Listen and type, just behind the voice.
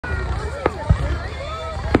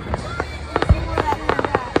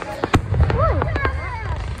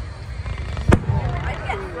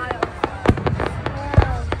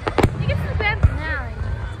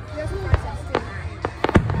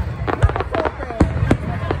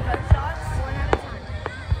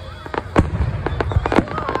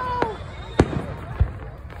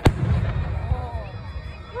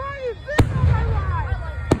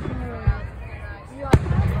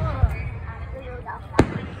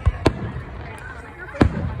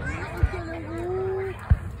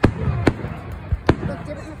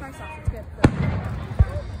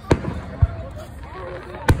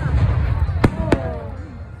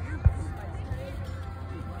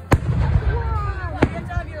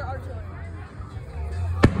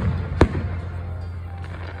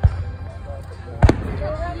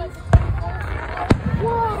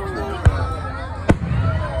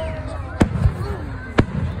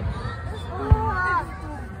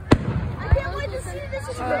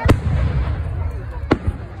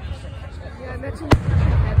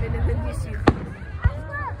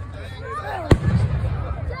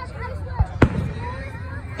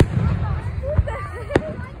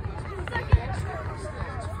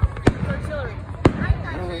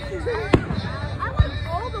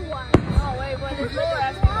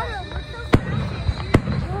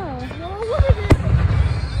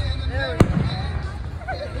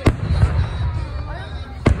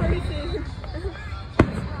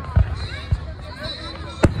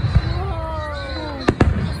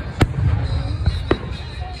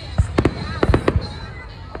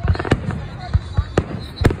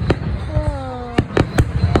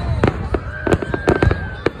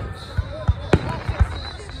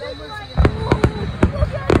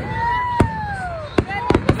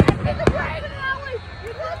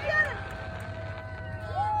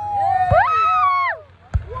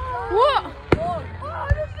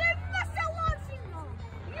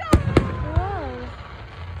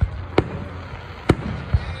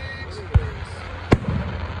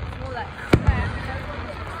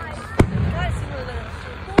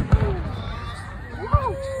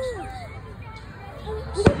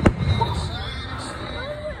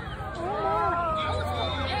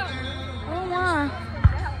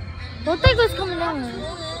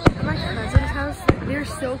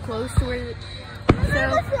close to where.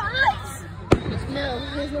 So fries. no,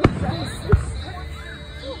 there's no fries.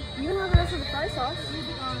 You can have the rest of the fry sauce.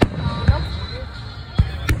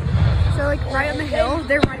 So like right on the hill,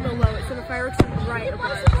 they're right below it. So the fireworks are right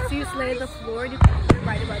above it. So you just lay on the floor and you put it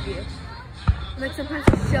right above you. And like sometimes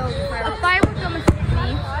you show the fireworks. A firework coming from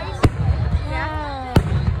me. Yeah.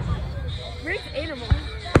 Riggs animal.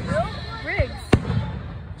 Riggs.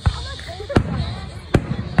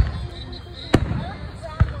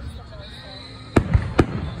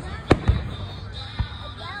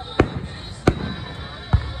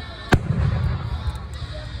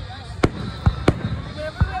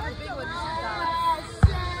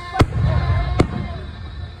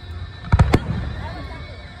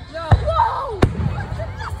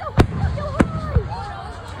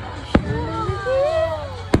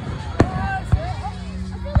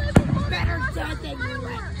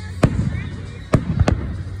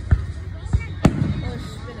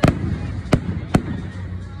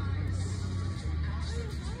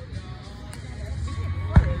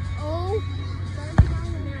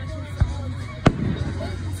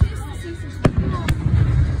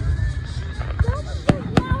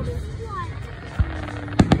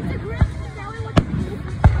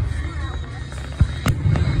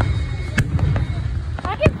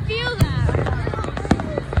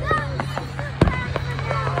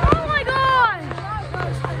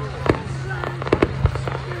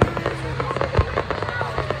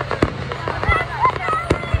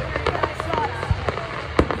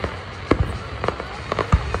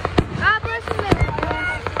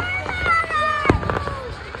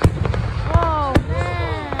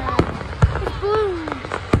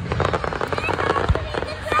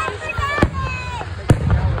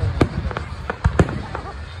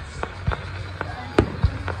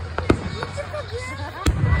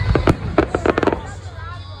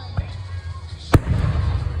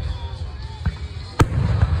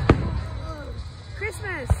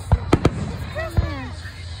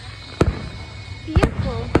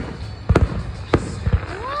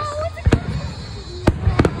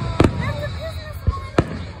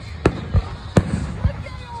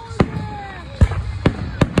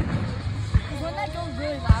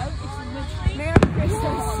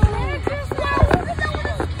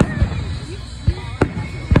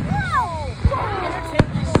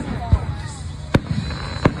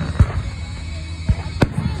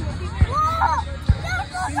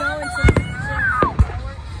 You know,